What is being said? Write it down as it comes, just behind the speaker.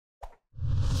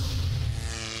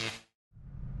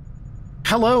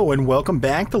Hello and welcome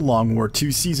back to Long War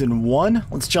 2 Season 1.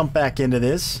 Let's jump back into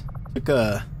this. Took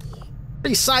a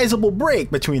pretty sizable break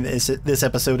between this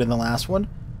episode and the last one.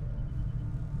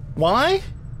 Why?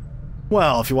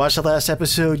 Well, if you watched the last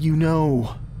episode, you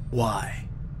know why.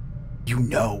 You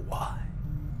know why.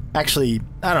 Actually,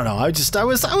 I don't know. I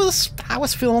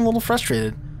was feeling a little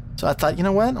frustrated. So I thought, you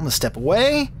know what? I'm gonna step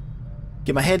away,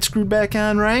 get my head screwed back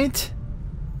on right,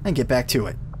 and get back to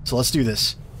it. So let's do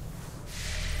this.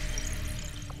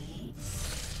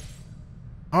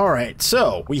 Alright,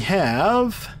 so we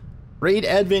have Raid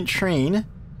Advent Train.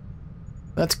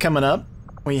 That's coming up.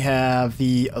 We have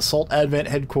the Assault Advent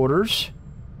Headquarters.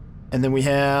 And then we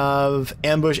have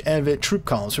Ambush Advent Troop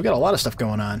Columns. So we got a lot of stuff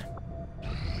going on.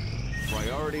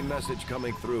 Priority message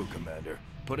coming through, Commander.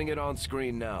 Putting it on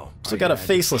screen now. So got a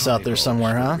faceless out there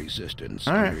somewhere, huh? Resistance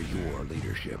Alright. under your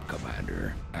leadership,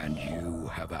 Commander, and you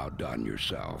have outdone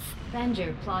yourself.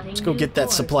 Let's go get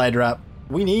that supply drop.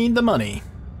 We need the money.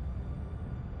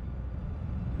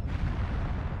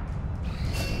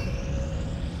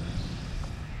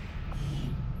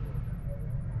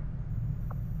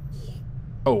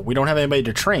 Oh, we don't have anybody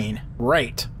to train.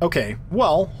 Right. Okay.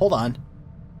 Well, hold on.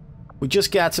 We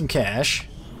just got some cash.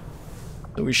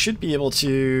 So we should be able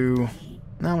to...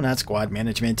 No, not squad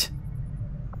management.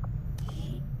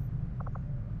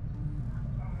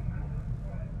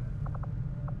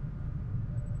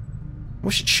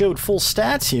 Wish it showed full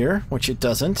stats here, which it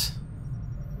doesn't.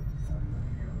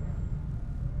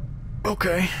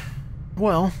 Okay.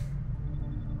 Well...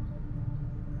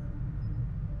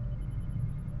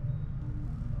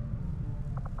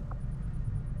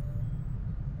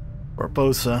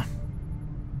 Barbosa.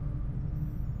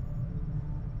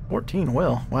 14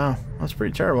 will. Wow, that's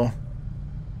pretty terrible.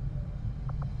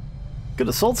 Good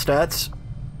assault stats.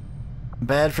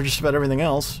 Bad for just about everything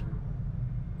else.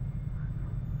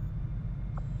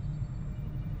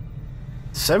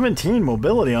 17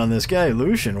 mobility on this guy,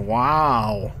 Lucian.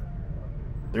 Wow.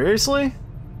 Seriously?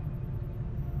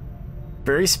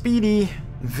 Very speedy.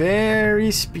 Very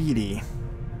speedy.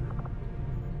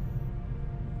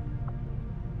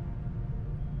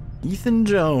 Ethan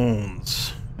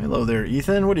Jones. Hello there,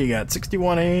 Ethan. What do you got?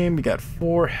 61 aim, you got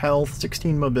 4 health,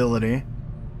 16 mobility.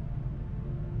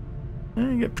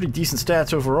 You got pretty decent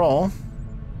stats overall.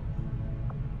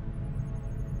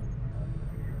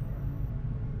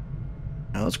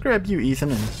 Now let's grab you, Ethan,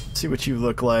 and see what you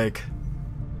look like.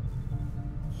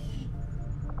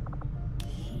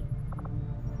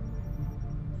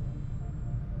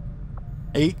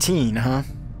 $18, huh?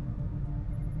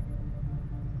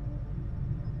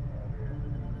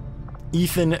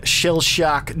 Ethan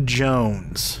Shellshock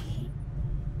Jones.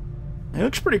 He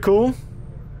looks pretty cool.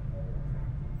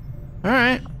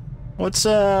 Alright. Let's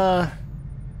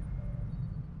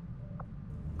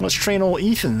train old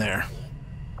Ethan there.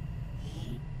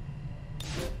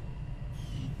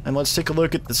 And let's take a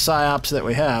look at the PSYOPs that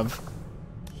we have.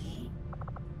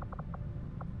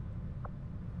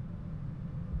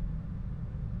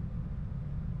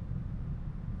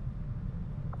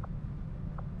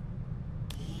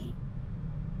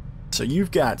 So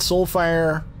you've got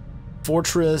Soulfire,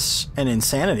 Fortress, and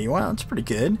Insanity. Wow, that's pretty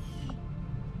good.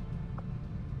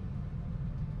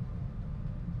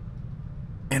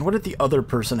 And what did the other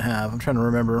person have? I'm trying to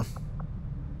remember.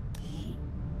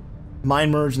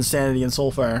 Mind Merge, Insanity, and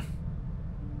Soulfire.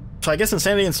 So I guess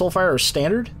Insanity and Soulfire are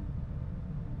standard?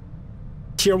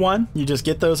 Tier 1? You just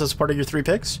get those as part of your 3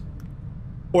 picks?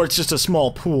 Or it's just a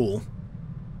small pool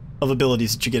of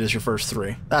abilities that you get as your first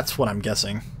 3? That's what I'm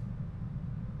guessing.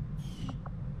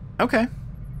 Okay.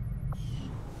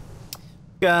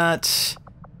 Got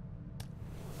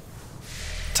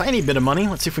tiny bit of money.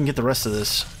 Let's see if we can get the rest of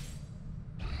this.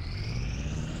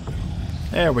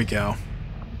 There we go.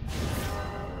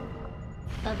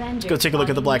 Let's go take a look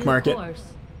at the black market. Market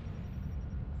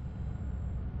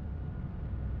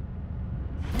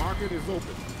is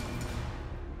open.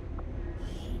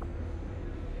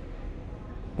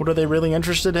 What are they really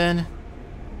interested in?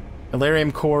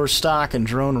 Elarium core, stock, and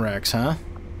drone wrecks, huh?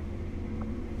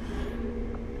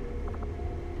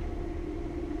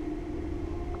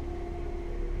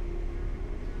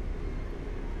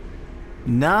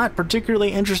 Not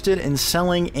particularly interested in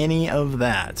selling any of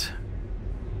that.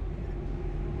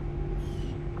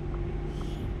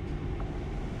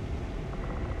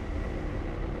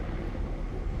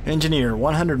 Engineer,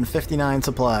 159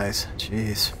 supplies.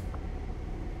 Jeez.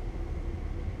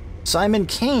 Simon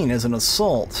Kane as an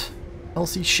assault.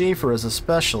 Elsie Schaefer as a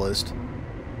specialist.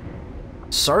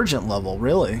 Sergeant level,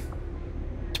 really?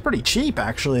 It's pretty cheap,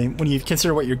 actually, when you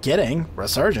consider what you're getting for a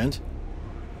sergeant.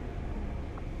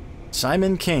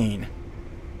 Simon Kane.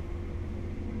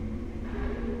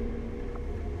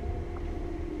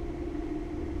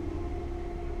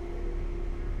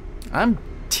 I'm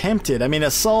tempted. I mean,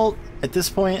 assault, at this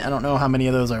point, I don't know how many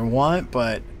of those I want,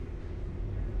 but...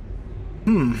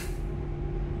 Kind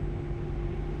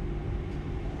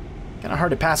of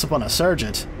hard to pass up on a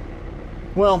sergeant.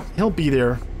 Well, he'll be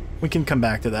there. We can come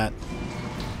back to that.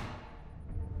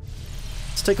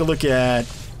 Let's take a look at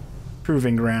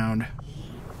Proving Ground.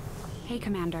 Hey,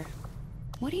 Commander.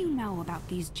 What do you know about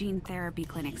these gene therapy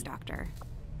clinics, Doctor?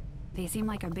 They seem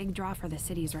like a big draw for the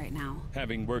cities right now.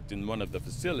 Having worked in one of the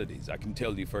facilities, I can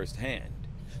tell you firsthand.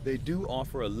 They do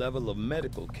offer a level of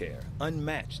medical care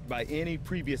unmatched by any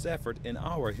previous effort in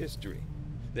our history.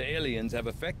 The aliens have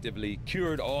effectively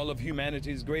cured all of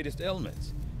humanity's greatest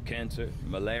ailments. Cancer,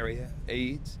 malaria,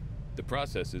 AIDS. The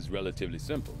process is relatively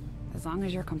simple. As long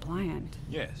as you're compliant.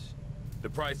 Yes. The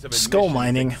price of Skull admission is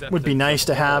mining would be acceptance nice of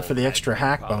to have all for the extra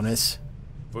hack vaccine bonus.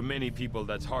 For many people,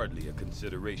 that's hardly a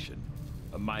consideration.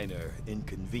 A minor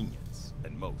inconvenience,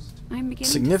 at most. I'm beginning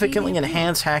Significantly to see the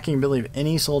enhance hacking ability of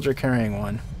any soldier carrying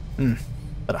one.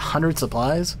 But 100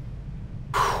 supplies?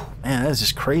 Whew, man, that's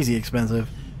just crazy expensive.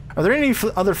 Are there any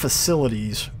other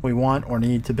facilities we want or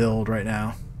need to build right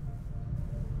now?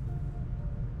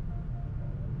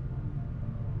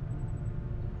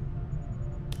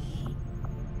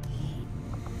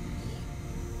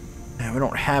 And we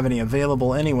don't have any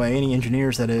available anyway, any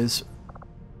engineers that is.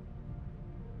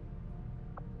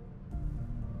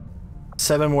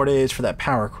 7 more days for that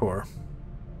power core.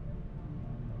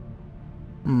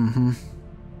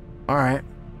 Alright.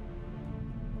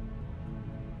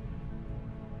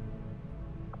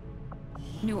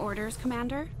 New orders,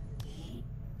 Commander?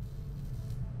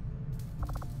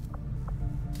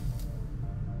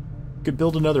 Could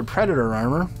build another Predator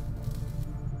armor.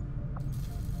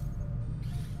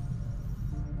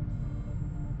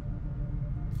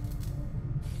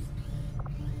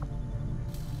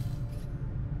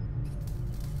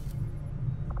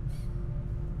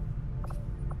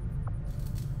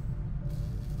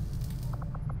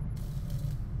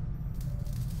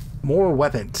 More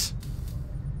weapons.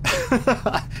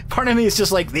 Part of me is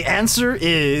just like, the answer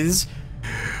is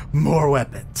more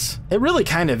weapons. It really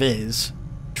kind of is,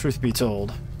 truth be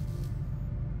told.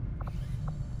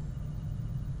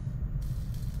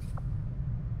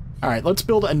 Alright, let's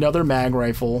build another mag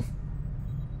rifle.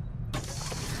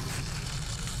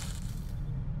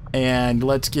 And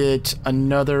let's get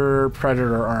another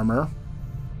Predator armor.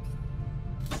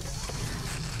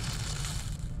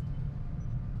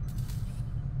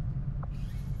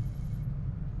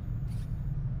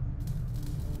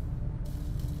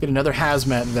 Get another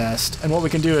hazmat vest, and what we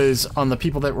can do is, on the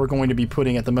people that we're going to be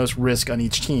putting at the most risk on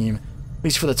each team, at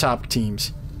least for the top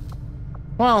teams.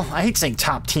 Well, I hate saying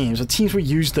top teams, but teams we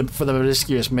use them for the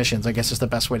riskiest missions, I guess is the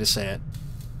best way to say it.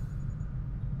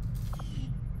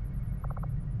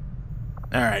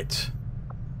 Alright.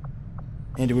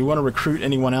 And do we want to recruit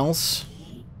anyone else?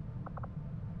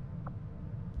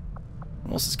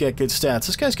 Who else has got good stats?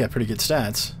 This guy's got pretty good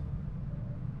stats.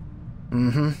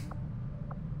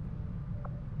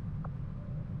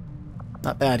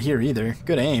 Not bad here either.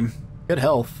 Good aim. Good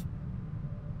health.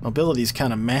 Mobility's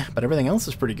kind of meh, but everything else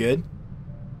is pretty good.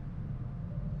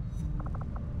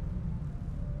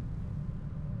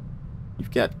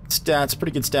 You've got stats,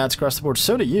 pretty good stats across the board.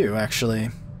 So do you, actually.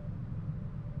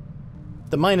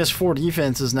 The -4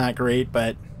 defense is not great,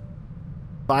 but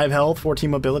 5 health, 14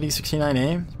 mobility, 69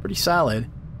 aim. It's pretty solid.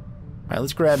 Alright,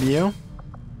 let's grab you.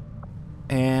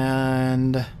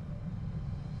 And...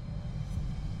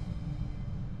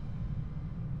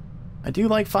 I do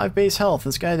like 5 base health.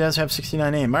 This guy does have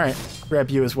 69 aim. Alright, grab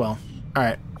you as well.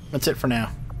 Alright, that's it for now.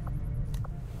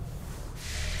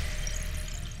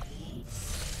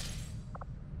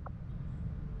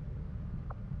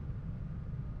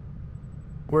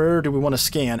 Where do we want to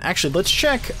scan? Actually, let's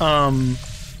check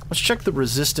the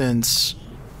resistance.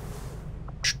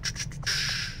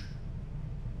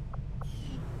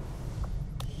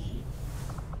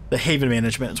 The Haven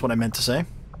management is what I meant to say.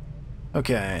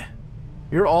 Okay.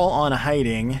 You're all on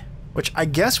hiding, which I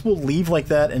guess we'll leave like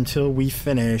that until we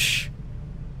finish.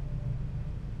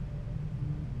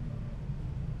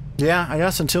 Yeah, I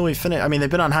guess until we finish. I mean, they've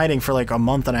been on hiding for like a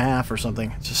month and a half or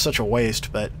something. It's just such a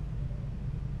waste, but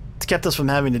it's kept us from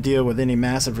having to deal with any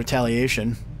massive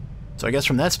retaliation. So I guess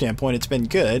from that standpoint, it's been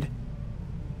good.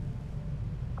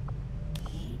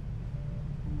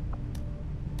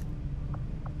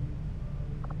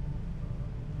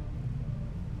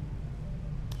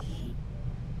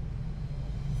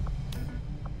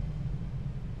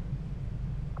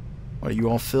 What, are you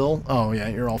all filled? Oh, yeah,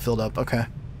 you're all filled up. Okay.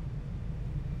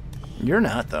 You're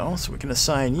not, though, so we can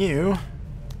assign you.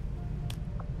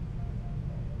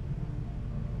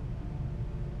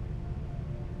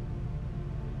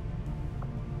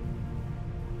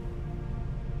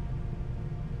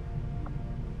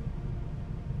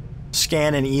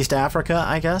 scan in East Africa,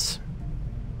 I guess.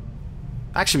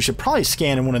 Actually, we should probably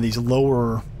scan in one of these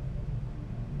lower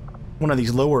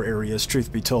areas,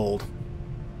 truth be told.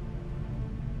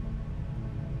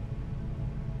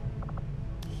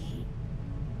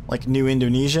 Like New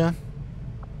Indonesia.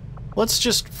 Let's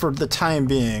just, for the time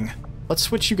being, let's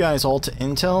switch you guys all to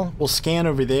intel. We'll scan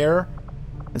over there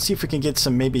and see if we can get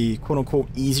some maybe quote-unquote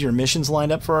easier missions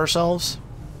lined up for ourselves.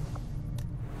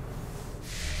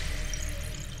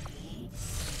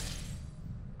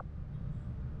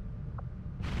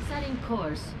 Setting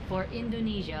course for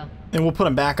Indonesia. And we'll put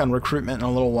them back on recruitment in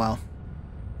a little while.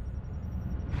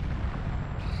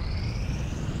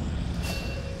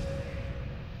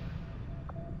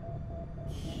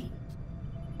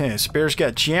 Okay, Spare's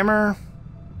got Jammer,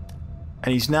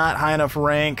 and he's not high enough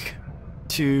rank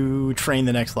to train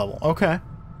the next level. Okay.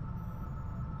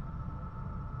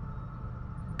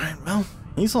 Alright, well,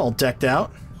 he's all decked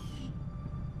out.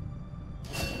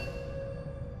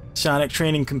 Sonic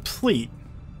training complete.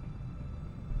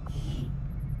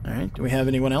 Alright, do we have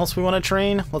anyone else we want to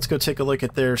train? Let's go take a look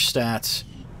at their stats.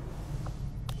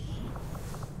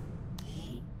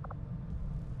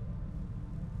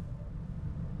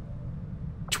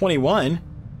 $21.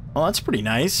 Well, that's pretty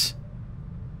nice.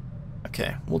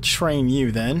 Okay, we'll train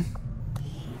you then.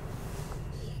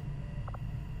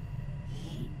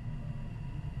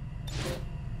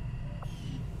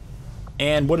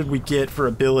 And what did we get for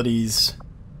abilities?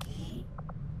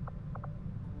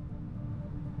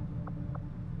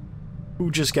 Who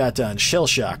just got done? Shell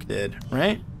Shock did,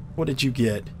 right? What did you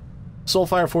get?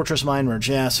 Soulfire, Fortress, Mind Merge.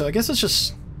 Yeah, so I guess it's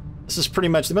just... This is pretty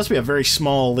much... There must be a very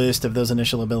small list of those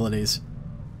initial abilities.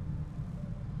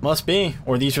 Must be.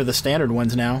 Or these are the standard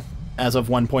ones now, as of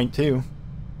 1.2.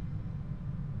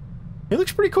 It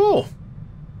looks pretty cool.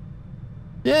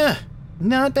 Yeah,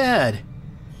 not bad.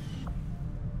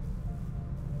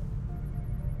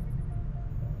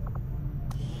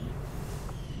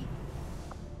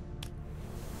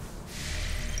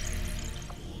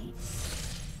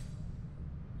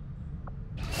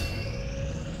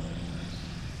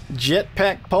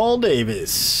 Jetpack Paul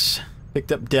Davis.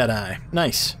 Picked up Deadeye.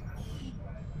 Nice.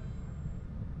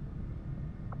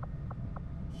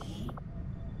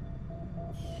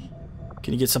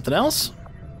 Can you get something else?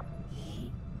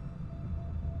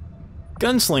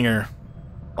 Gunslinger.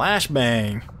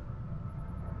 Flashbang.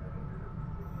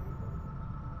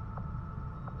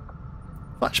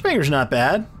 Flashbanger's not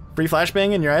bad. Free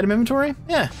flashbang in your item inventory?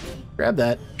 Yeah. Grab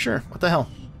that. Sure. What the hell?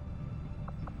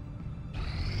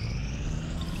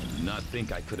 Not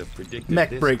think I could have predicted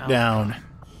Mech this breakdown. outcome,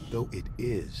 though it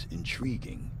is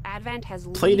intriguing. Advent has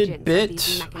Plated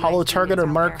bit, hollow targeter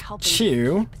Mark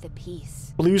II,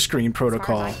 blue screen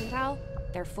protocol. As far as I can tell,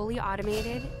 they're fully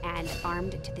automated and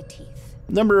armed to the teeth.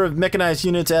 Number of mechanized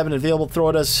units Advent available throw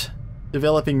at us.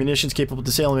 Developing munitions capable of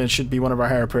disablement should be one of our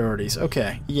higher priorities.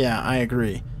 Okay, yeah, I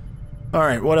agree.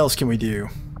 Alright, what else can we do?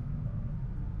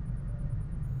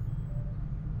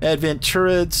 Advent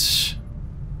turrets.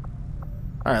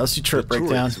 Alright, let's do turret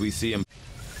breakdown. We see him.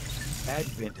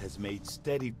 Advent has made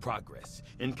steady progress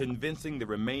in convincing the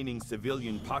remaining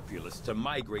civilian populace to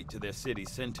migrate to their city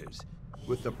centers,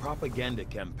 with the propaganda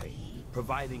campaign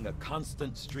providing a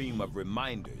constant stream of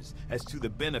reminders as to the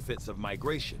benefits of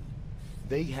migration.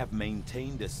 They have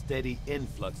maintained a steady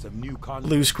influx of new converts.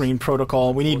 Blue screen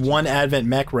protocol. We need one Advent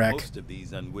mech wreck. Most of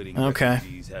these unwitting okay.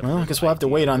 have well, I guess we'll have to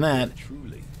wait on that.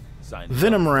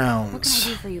 Venom rounds. What can I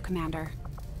do for you, Commander?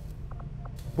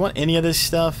 Want any of this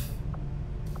stuff?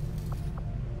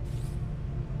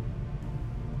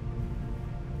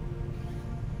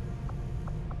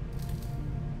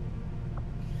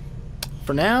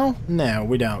 For now, no,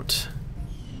 we don't.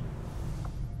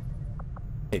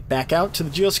 Okay, back out to the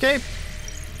geoscape.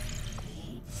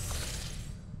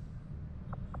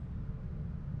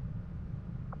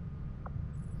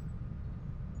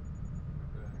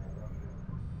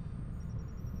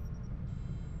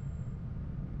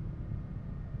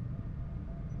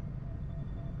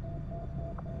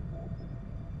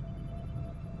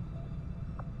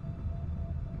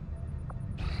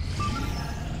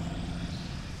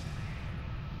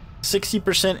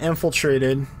 %,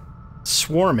 infiltrated,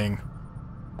 swarming.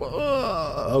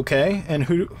 Okay, and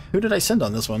who did I send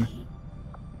on this one?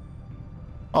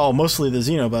 Oh, mostly the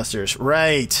Xenobusters.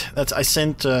 Right. That's I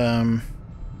sent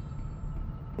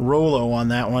Rolo on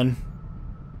that one.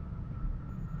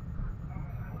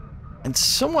 And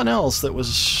someone else that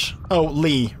was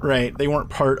Lee, right. They weren't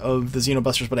part of the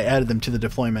Xenobusters, but I added them to the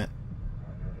deployment.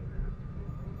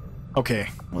 Okay,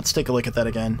 let's take a look at that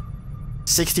again.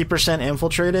 60%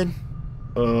 infiltrated?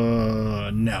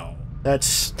 No.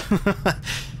 That's...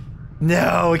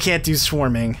 No, we can't do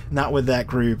swarming. Not with that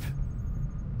group.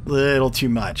 Little too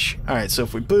much. Alright, so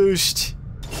if we boost...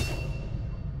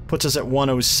 puts us at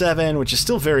 107, which is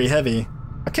still very heavy.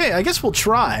 Okay, I guess we'll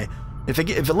try. If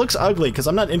it looks ugly, because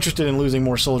I'm not interested in losing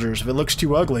more soldiers. If it looks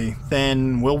too ugly,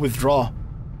 then we'll withdraw.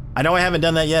 I know I haven't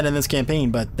done that yet in this campaign,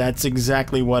 but that's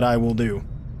exactly what I will do.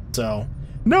 So...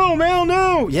 No, Mal,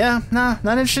 no! Yeah, nah,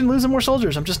 not interested in losing more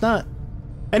soldiers. I'm just not.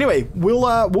 Anyway,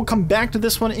 we'll come back to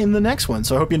this one in the next one.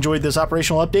 So I hope you enjoyed this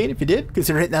operational update. If you did,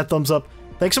 consider hitting that thumbs up.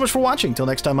 Thanks so much for watching. Till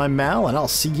next time, I'm Mal, and I'll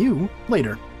see you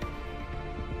later.